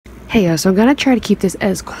Hey, so I'm gonna try to keep this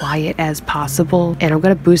as quiet as possible, and I'm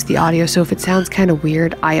gonna boost the audio, so if it sounds kind of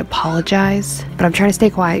weird, I apologize. But I'm trying to stay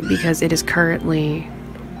quiet because it is currently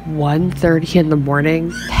 1:30 in the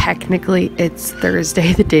morning. Technically, it's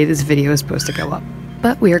Thursday, the day this video is supposed to go up.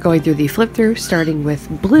 But we are going through the flip through, starting with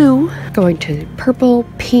blue, going to purple,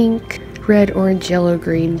 pink, red, orange, yellow,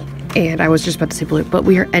 green, and I was just about to say blue, but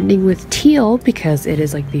we are ending with teal because it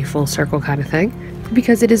is like the full circle kind of thing.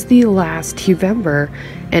 Because it is the last Huevember,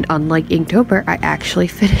 and unlike Inktober, I actually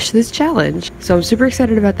finished this challenge. So I'm super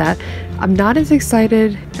excited about that. I'm not as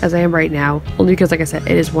excited as I am right now, only because, like I said,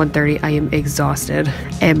 it is 1:30. I am exhausted,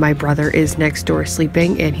 and my brother is next door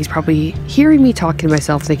sleeping, and he's probably hearing me talking to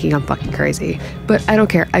myself thinking I'm fucking crazy. But I don't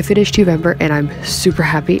care. I finished Huevember, and I'm super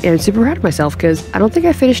happy and super proud of myself because I don't think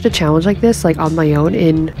I finished a challenge like this, like on my own,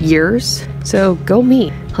 in years. So go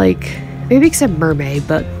me. Like, maybe except Mermaid,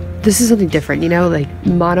 but this is something different, you know, like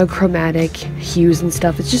monochromatic hues and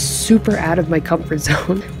stuff. It's just super out of my comfort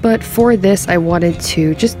zone. But for this, I wanted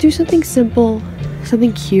to just do something simple,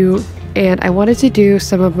 something cute, and I wanted to do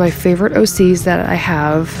some of my favorite OCs that I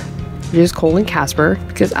have, which is Cohen and Casper,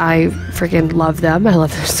 because I freaking love them. I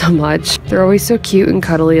love them so much. They're always so cute and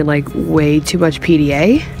cuddly and like way too much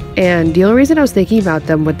PDA. And the only reason I was thinking about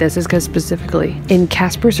them with this is because specifically in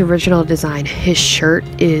Casper's original design, his shirt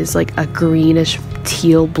is like a greenish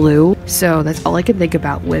teal blue. So that's all I can think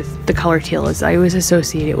about with the color teal, is I always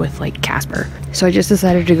associate it with like Casper. So I just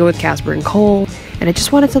decided to go with Casper and Cole, and I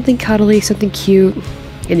just wanted something cuddly, something cute.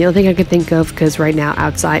 And the only thing I could think of, because right now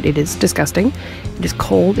outside it is disgusting, it is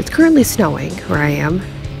cold, it's currently snowing where I am,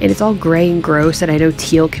 and it's all gray and gross, and I know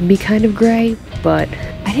teal can be kind of gray, but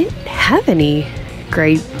I didn't have any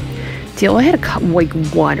gray teal. I had like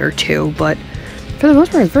one or two, but for the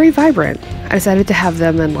most part it's very vibrant. I decided to have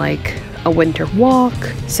them in like a winter walk,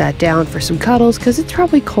 sat down for some cuddles because it's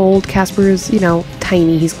probably cold. Casper is, you know,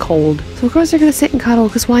 tiny, he's cold, so of course they're gonna sit and cuddle,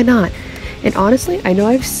 because why not? And honestly, I know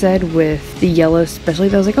I've said with the yellow especially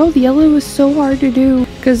that I was like, oh, the yellow was so hard to do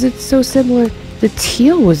because it's so similar. The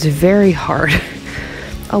teal was very hard.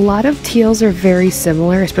 A lot of teals are very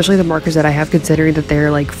similar, especially the markers that I have, considering that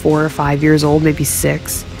they're like 4 or 5 years old, maybe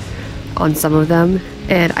 6 on some of them.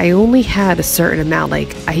 And I only had a certain amount,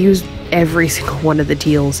 like I used every single one of the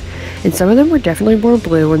teals, and some of them were definitely more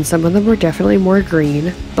blue and some of them were definitely more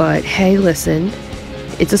green. But hey, listen,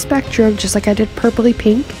 it's a spectrum, just like I did purpley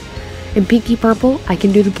pink and pinky purple. I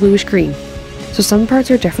can do the bluish green. So some parts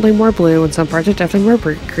are definitely more blue and some parts are definitely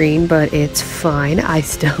more green, but it's fine. I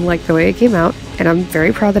still like the way it came out, and I'm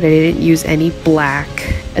very proud that I didn't use any black.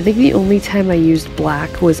 I think the only time I used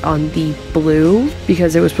black was on the blue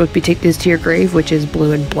because it was supposed to be Take This to Your Grave, which is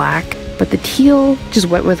blue and black. But the teal just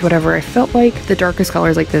went with whatever I felt like. The darkest color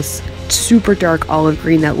is like this super dark olive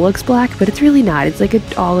green that looks black, but it's really not. It's like an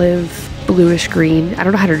olive bluish green. I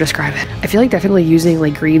don't know how to describe it. I feel like definitely using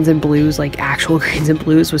like greens and blues, like actual greens and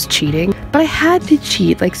blues, was cheating. But I had to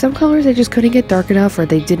cheat. Like some colors I just couldn't get dark enough, or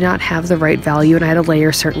they did not have the right value, and I had to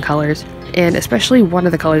layer certain colors. And especially one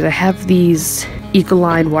of the colors, I have these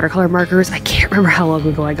Ecoline watercolor markers. I can't remember how long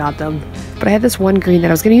ago I got them, but I had this one green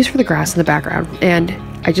that I was going to use for the grass in the background, and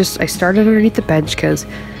I started underneath the bench because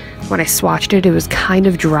when I swatched it, it was kind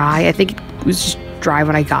of dry. I think it was just dry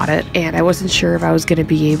when I got it, and I wasn't sure if I was going to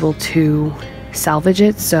be able to salvage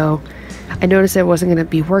it, so I noticed it wasn't going to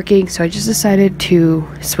be working, so I just decided to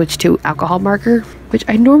switch to alcohol marker, which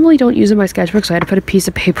I normally don't use in my sketchbook, so I had to put a piece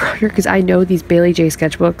of paper under because I know these Bailey J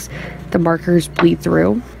sketchbooks, the markers bleed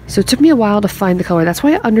through. So it took me a while to find the color. That's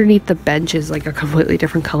why underneath the bench is like a completely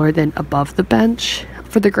different color than above the bench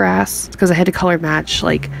for the grass, because I had to color match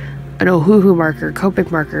like an Ohuhu marker,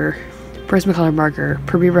 Copic marker, Prismacolor marker,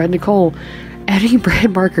 Premier Red Nicole, any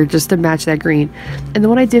brand marker just to match that green. And the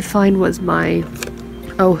one I did find was my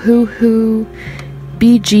Ohuhu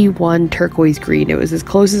BG1 turquoise green. It was as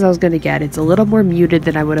close as I was going to get. It's a little more muted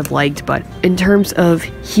than I would have liked, but in terms of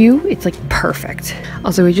hue, it's like perfect.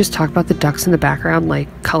 Also, we just talked about the ducks in the background, like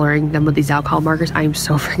coloring them with these alcohol markers. I am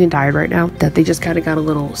so freaking tired right now that they just kind of got a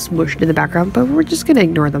little smushed in the background, but we're just going to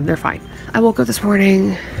ignore them. They're fine. I woke up this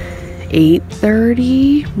morning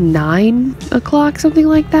 8:30, 9 o'clock, something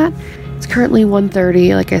like that. It's currently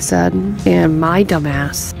 1:30, like I said, and my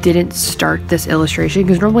dumbass didn't start this illustration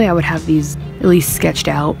because normally I would have these at least sketched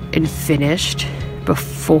out and finished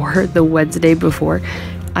before the Wednesday before.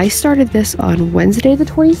 I started this on Wednesday the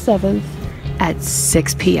 27th at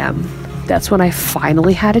 6 p.m. That's when I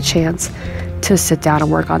finally had a chance to sit down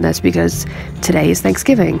and work on this, because today is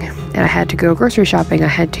Thanksgiving and I had to go grocery shopping. I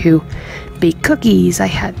had to bake cookies. I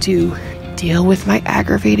had to deal with my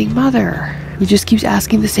aggravating mother. He just keeps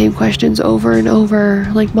asking the same questions over and over.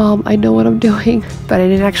 Like, Mom, I know what I'm doing. But I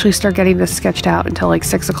didn't actually start getting this sketched out until like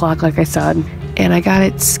 6 o'clock, like I said. And I got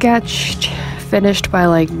it sketched, finished by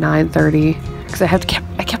like 9:30. Because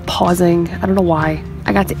I kept pausing. I don't know why.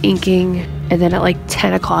 I got to inking. And then at like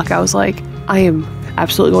 10 o'clock, I was like, I am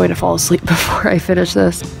absolutely going to fall asleep before I finish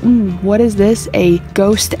this. What is this? A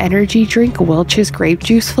Ghost energy drink, Welch's grape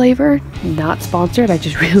juice flavor. Not sponsored. I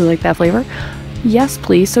just really like that flavor. Yes,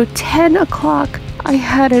 please. So 10 o'clock, I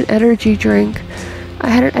had an energy drink. I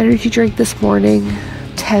had an energy drink this morning.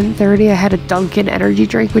 10:30, I had a Dunkin' energy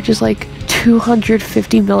drink, which is like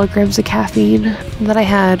 250 milligrams of caffeine. And then I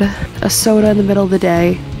had a soda in the middle of the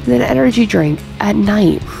day. And then an energy drink at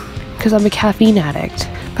night because I'm a caffeine addict.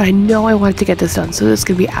 But I know I wanted to get this done, so this is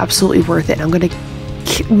going to be absolutely worth it. I'm going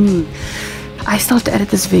to... I still have to edit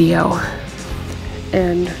this video.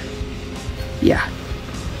 And yeah.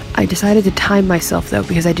 I decided to time myself though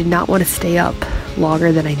because I did not want to stay up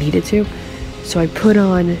longer than I needed to. So I put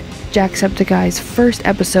on Jacksepticeye's first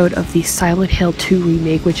episode of the Silent Hill 2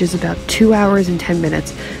 remake, which is about 2 hours and 10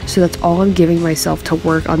 minutes. So that's all I'm giving myself to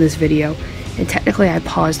work on this video. And technically I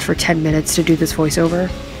paused for 10 minutes to do this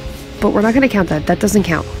voiceover. But we're not going to count that. That doesn't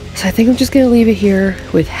count. So I think I'm just going to leave it here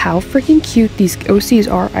with how freaking cute these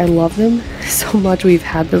OCs are. I love them so much. We've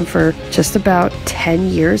had them for just about 10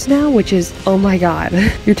 years now, which is, oh my god.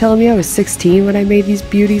 You're telling me I was 16 when I made these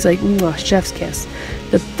beauties? Like, chef's kiss.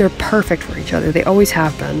 They're perfect for each other. They always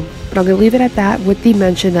have been. But I'm going to leave it at that with the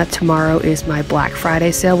mention that tomorrow is my Black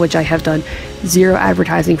Friday sale, which I have done zero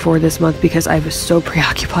advertising for this month because I was so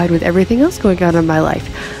preoccupied with everything else going on in my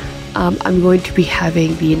life. I'm going to be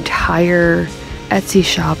having the entire Etsy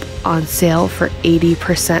shop on sale for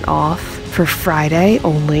 80% off for Friday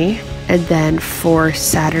only. And then for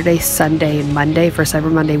Saturday, Sunday, and Monday for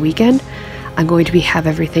Cyber Monday weekend, I'm going to have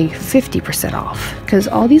everything 50% off. Because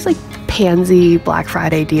all these like pansy Black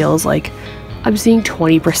Friday deals, like I'm seeing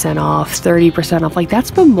 20% off, 30% off. Like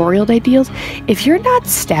that's Memorial Day deals. If you're not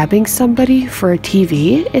stabbing somebody for a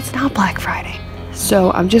TV, it's not Black Friday.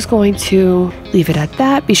 So I'm just going to leave it at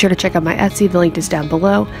that. Be sure to check out my Etsy. The link is down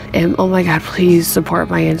below. And oh my god, please support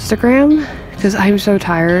my Instagram because I'm so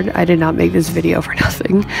tired. I did not make this video for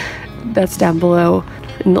nothing. That's down below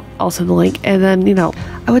and also the link. And then, you know,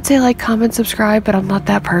 I would say like, comment, subscribe, but I'm not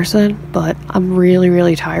that person. But I'm really,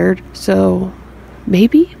 really tired. So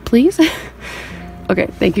maybe, please. Okay,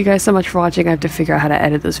 thank you guys so much for watching. I have to figure out how to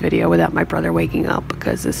edit this video without my brother waking up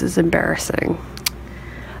because this is embarrassing.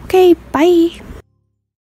 Okay, bye.